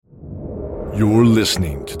You're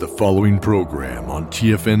listening to the following program on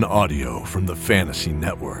TFN Audio from the Fantasy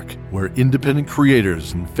Network, where independent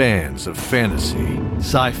creators and fans of fantasy,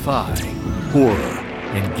 sci-fi, horror,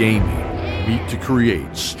 and gaming meet to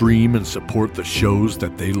create, stream, and support the shows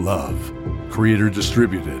that they love.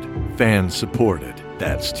 Creator-distributed, fan-supported,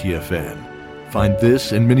 that's TFN. Find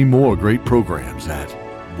this and many more great programs at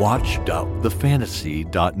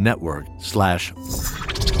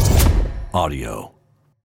watch.thefantasy.network/audio.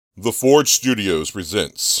 The Forge Studios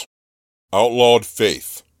presents Outlawed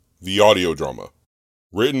Faith, the audio drama.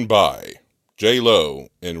 Written by J. Lowe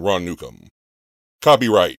and Ron Newcomb.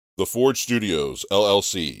 Copyright The Forge Studios,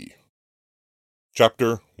 LLC.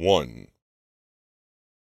 Chapter 1.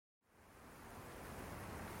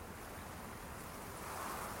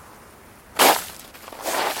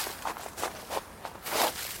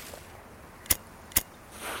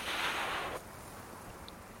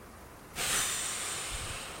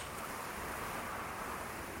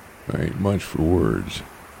 I ain't much for words.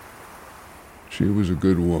 She was a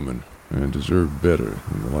good woman and deserved better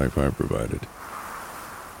than the life I provided.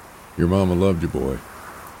 Your mama loved you, boy.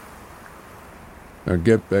 Now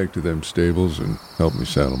get back to them stables and help me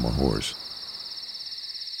saddle my horse.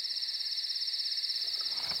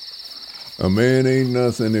 A man ain't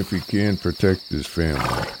nothing if he can't protect his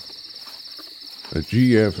family. A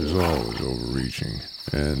GF is always overreaching,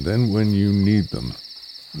 and then when you need them,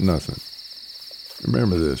 nothing.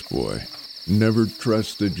 Remember this, boy. Never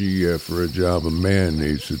trust a GF for a job a man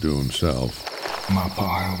needs to do himself. My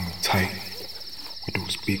pa held me tight with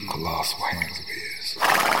those big colossal hands of his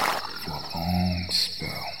for a long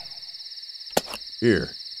spell.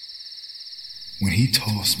 Here. When he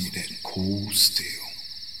tossed me that cold steel,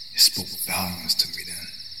 it spoke volumes to me then.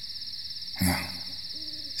 Yeah,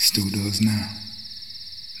 still does now.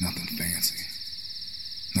 Nothing fancy,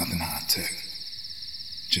 nothing high-tech,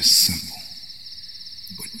 just simple.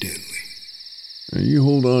 But deadly. Now you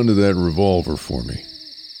hold on to that revolver for me.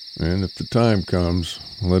 And if the time comes,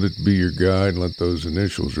 let it be your guide and let those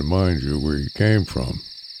initials remind you where you came from.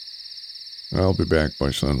 I'll be back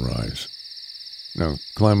by sunrise. Now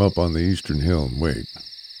climb up on the eastern hill and wait.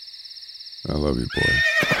 I love you, boy.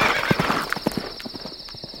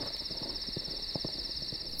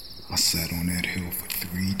 I sat on that hill for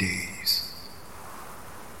 3 days.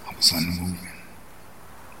 I was unmoving.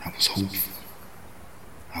 I was hopeful.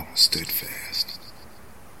 I was steadfast.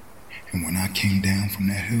 And when I came down from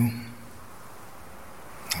that hill,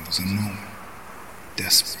 I was unknown,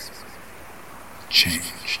 desperate,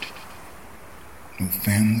 changed. No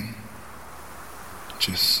family,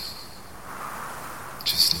 just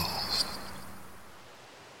lost.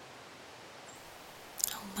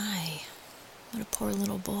 Oh my, what a poor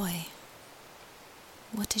little boy.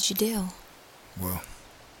 What did you do? Well,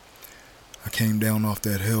 I came down off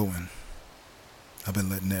that hill and I've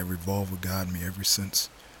been letting that revolver guide me ever since,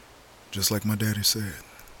 just like my daddy said.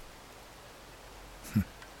 You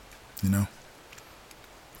know,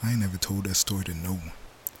 I ain't never told that story to no one.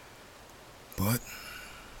 But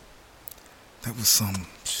that was some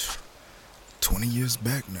 20 years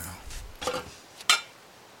back now.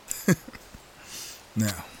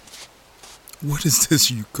 Now, what is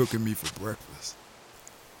this you cooking me for breakfast?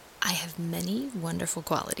 I have many wonderful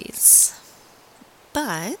qualities.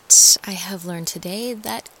 But I have learned today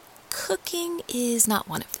that cooking is not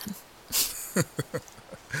one of them.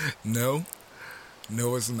 No,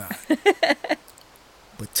 it's not.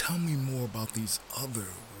 But tell me more about these other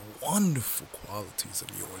wonderful qualities of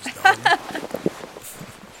yours, darling.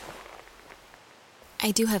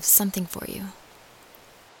 I do have something for you.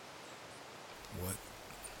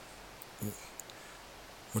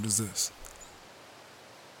 What is this?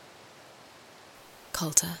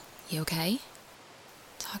 Kulta, you okay?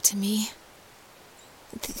 Talk to me.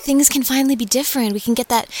 Things can finally be different. We can get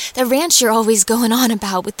that ranch you're always going on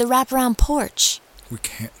about with the wraparound porch. We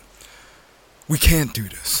can't do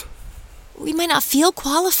this. We might not feel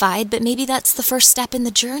qualified, but maybe that's the first step in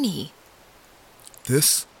the journey.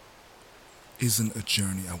 This isn't a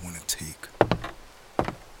journey I want to take.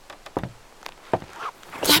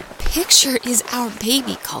 That picture is our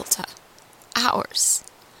baby, Kulta. Ours.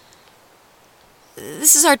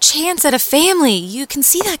 This is our chance at a family. You can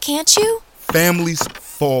see that, can't you? Families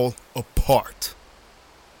fall apart.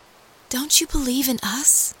 Don't you believe in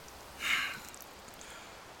us?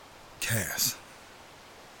 Cass,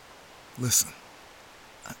 listen.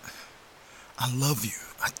 I love you.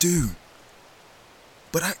 I do.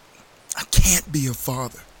 But I can't be a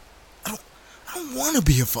father. I don't want to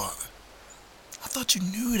be a father. I thought you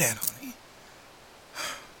knew that, honey.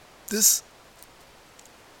 This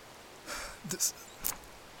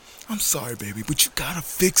I'm sorry, baby, but you gotta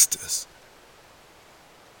fix this.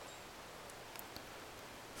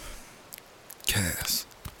 Cass.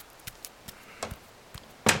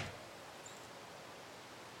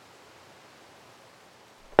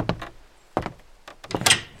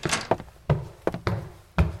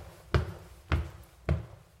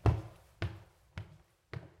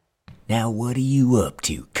 Now what are you up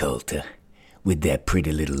to, Kulta, with that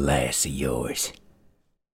pretty little lass of yours?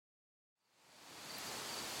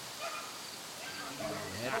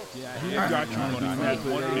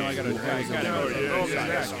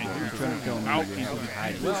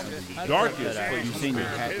 Darkest, but you've seen your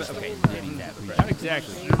hat. Not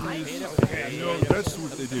exactly. That's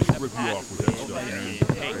what they did. Rip you off with that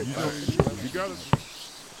stuff. You got it.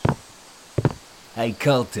 Hey,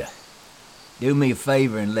 Kulta, do me a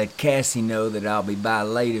favor and let Cassie know that I'll be by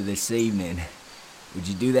later this evening. Would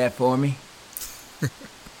you do that for me?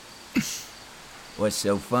 What's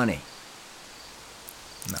so funny?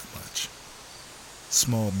 Not much.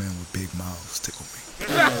 Small men with big mouths tickle me.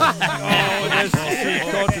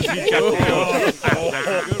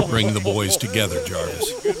 Bring the boys together,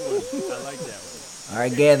 Jarvis. All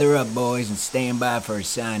right, gather up, boys, and stand by for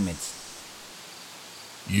assignments.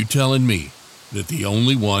 You telling me that the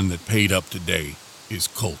only one that paid up today is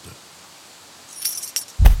Kulta?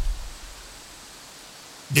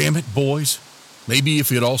 Damn it, boys. Maybe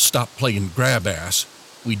if you'd all stopped playing grab-ass,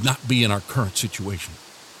 we'd not be in our current situation.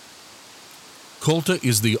 Kulta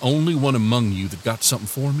is the only one among you that got something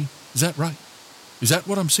for me? Is that right? Is that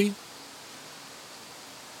what I'm seeing?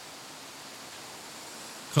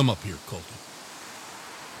 Come up here, Kulta.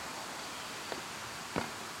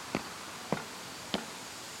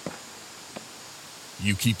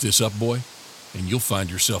 You keep this up, boy, and you'll find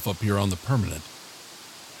yourself up here on the permanent.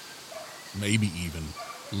 Maybe even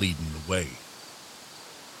leading the way.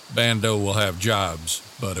 Bando will have jobs,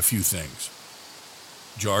 but a few things.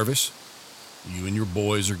 Jarvis, you and your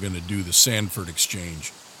boys are going to do the Sanford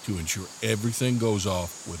exchange to ensure everything goes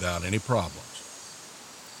off without any problems.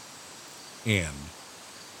 And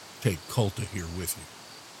take Kulta here with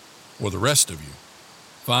you. Or the rest of you,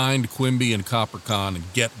 find Quimby and Coppercon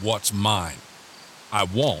and get what's mine. I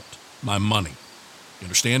want my money. You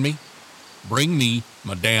understand me? Bring me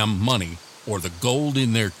my damn money or the gold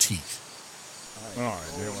in their teeth. All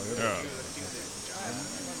right,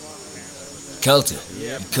 Kulta,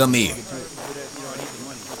 come here.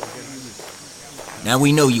 Now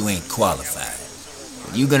we know you ain't qualified,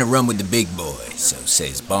 but you gonna run with the big boys, so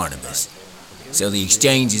says Barnabas. So the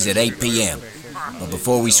exchange is at 8 p.m. But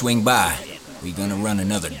before we swing by, we gonna run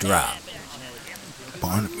another drop.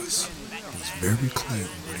 Barnabas was very clear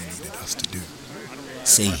what he needed us to do.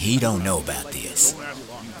 See, he don't know about this.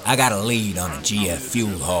 I got a lead on a GF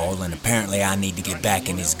fuel haul, and apparently I need to get back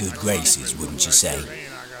in his good graces, wouldn't you say?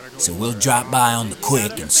 So we'll drop by on the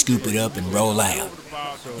quick and scoop it up and roll out.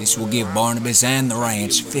 This will give Barnabas and the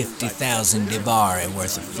ranch 50,000 devari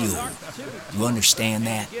worth of fuel. You understand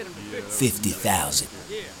that? 50,000.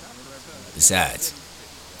 Besides,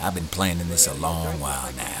 I've been planning this a long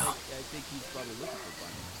while now.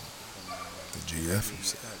 The GF, you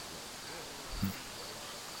said?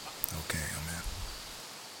 Okay, I'm in.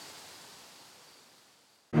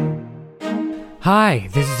 Hi,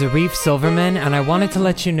 this is Arif Silverman, and I wanted to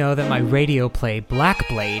let you know that my radio play Black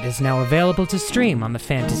Blade is now available to stream on the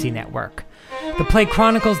Fantasy Network. The play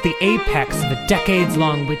chronicles the apex of a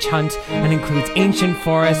decades-long witch hunt and includes ancient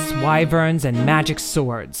forests, wyverns, and magic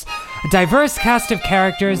swords. A diverse cast of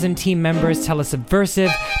characters and team members tell a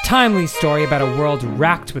subversive, timely story about a world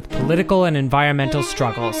racked with political and environmental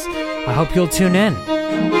struggles. I hope you'll tune in.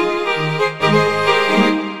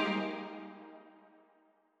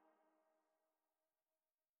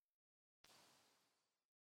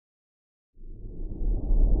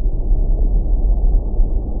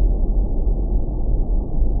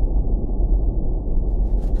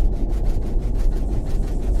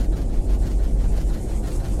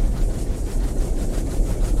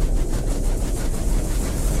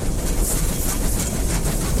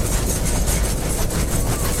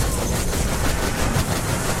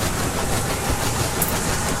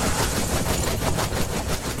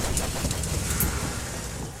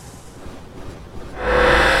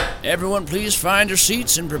 Everyone please find your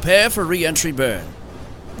seats and prepare for re-entry burn.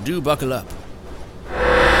 Do buckle up.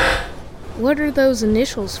 What are those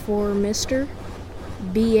initials for, mister?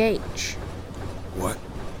 BH. What?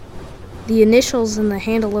 The initials in the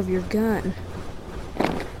handle of your gun.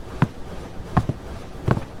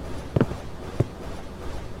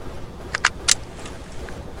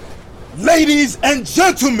 Ladies and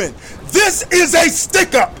gentlemen, this is a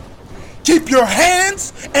stick-up. Keep your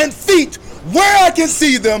hands and feet where I can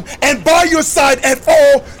see them and by your side at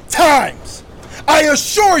all times. I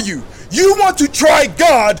assure you, You want to try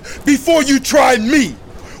God before you try me.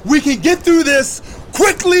 We can get through this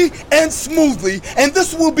quickly and smoothly, and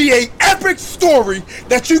this will be an epic story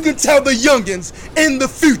that you can tell the youngins in the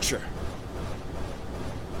future.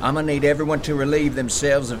 I'm gonna need everyone to relieve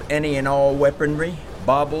themselves of any and all weaponry,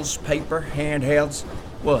 baubles, paper, handhelds.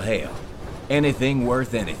 Well, hell, anything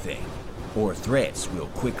worth anything, or threats will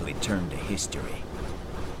quickly turn to history.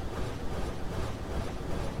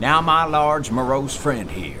 Now my large, morose friend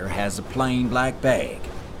here has a plain black bag.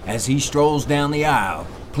 As he strolls down the aisle,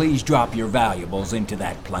 please drop your valuables into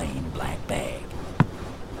that plain black bag.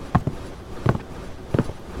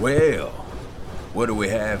 Well, what do we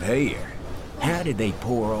have here? How did they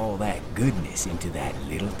pour all that goodness into that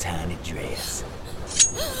little tiny dress?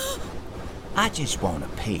 I just want a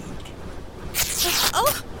peek.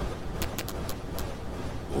 Oh!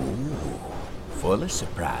 Ooh, full of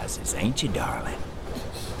surprises, ain't you, darling?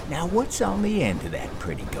 Now, what's on the end of that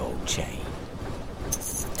pretty gold chain?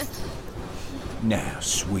 Now,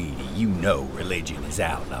 sweetie, you know religion is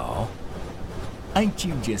outlaw. Ain't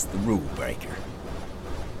you just the rule breaker?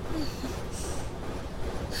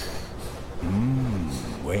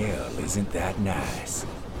 Well, isn't that nice?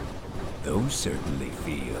 Those certainly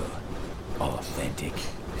feel authentic.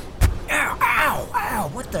 Ow, ow, ow,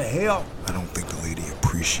 what the hell? I don't think the lady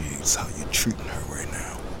appreciates how you're treating her right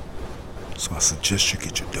now. So I suggest you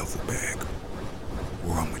get your duffel bag,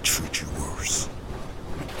 or I'm gonna treat you worse.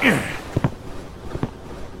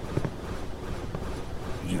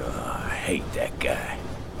 I hate that guy.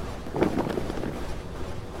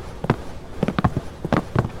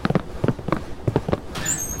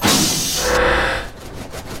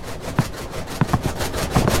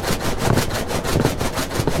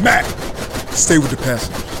 Mac, stay with the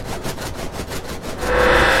passengers.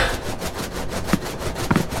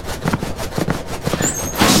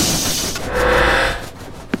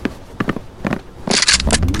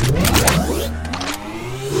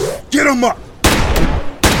 Get him up!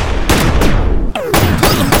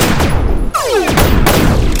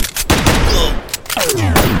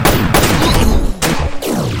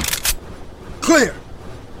 Clear!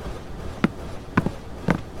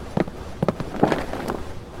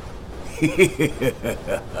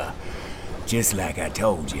 Just like I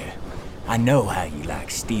told you, I know how you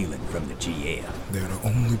like stealing from the GL. They're the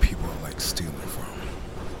only people I like stealing from.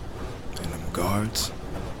 And them guards,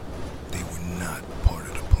 they were not part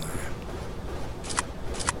of the plan.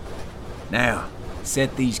 Now,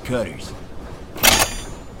 set these cutters.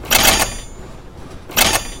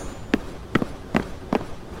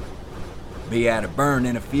 Be out of burn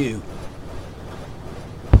in a few.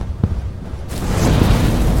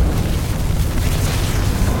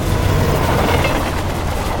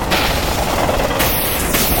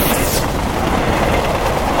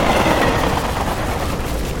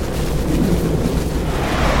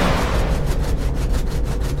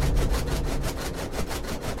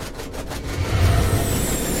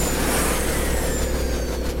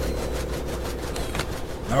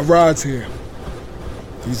 Our rod's here.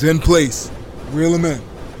 He's in place. Reel him in.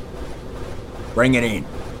 Bring it in.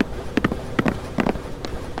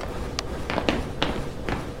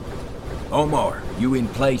 Omar, you in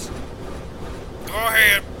place? Go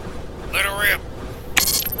ahead. Let her rip.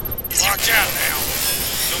 Watch out now.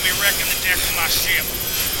 Don't be wrecking the deck of my ship.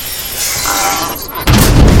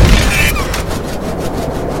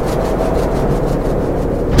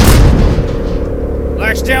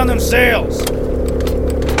 Latch down them sails.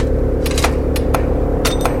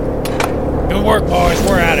 Good work, boys.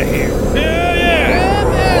 We're out of here. Hell yeah!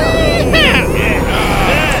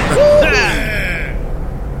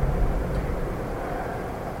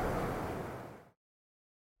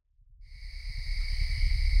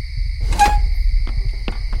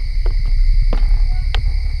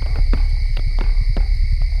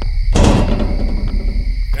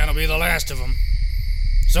 That'll be the last of them.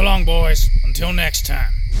 So long, boys. Until next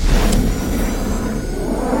time.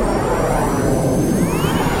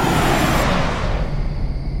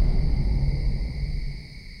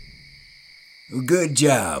 Good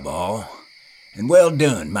job, all. And well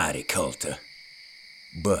done, mighty Kulta.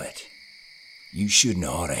 But you shouldn't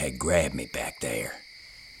ought to have grabbed me back there.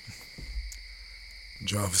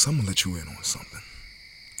 Jarvis, I'm gonna let you in on something.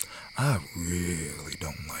 I really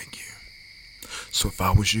don't like you. So if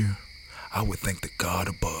I was you, I would thank the God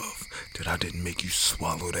above that I didn't make you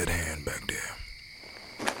swallow that hand back there.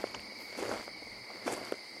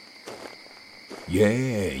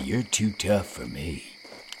 Yeah, you're too tough for me.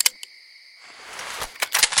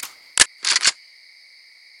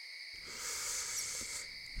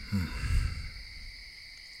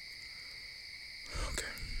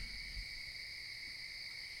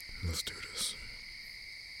 Let's do this.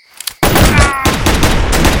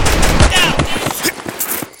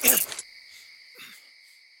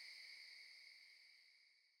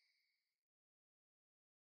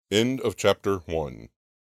 End of Chapter 1.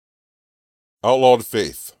 Outlawed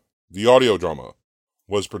Faith, the audio drama,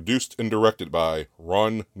 was produced and directed by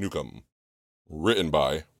Ron Newcomb. Written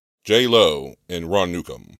by J. Lowe and Ron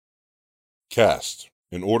Newcomb. Cast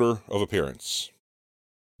in order of appearance: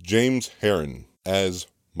 James Heron as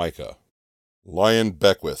Micah, Lion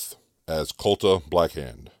Beckwith as Kulta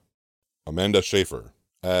Blackhand, Amanda Schaefer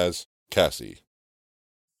as Cassie,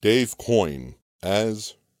 Dave Coyne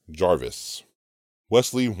as Jarvis,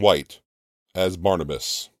 Wesley White as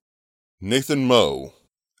Barnabas, Nathan Moe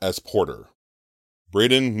as Porter,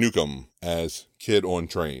 Braden Newcomb as Kid on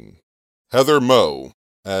Train, Heather Moe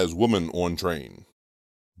as Woman on Train,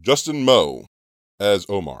 Justin Moe as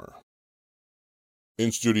Omar.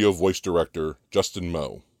 In-studio voice director Justin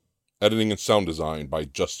Moe. Editing and sound design by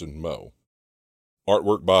Justin Moe.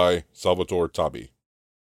 Artwork by Salvatore Tabi.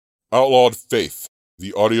 Outlawed Faith,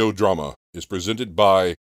 the audio drama, is presented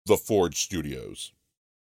by The Forge Studios.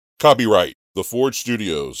 Copyright The Forge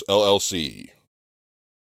Studios, LLC.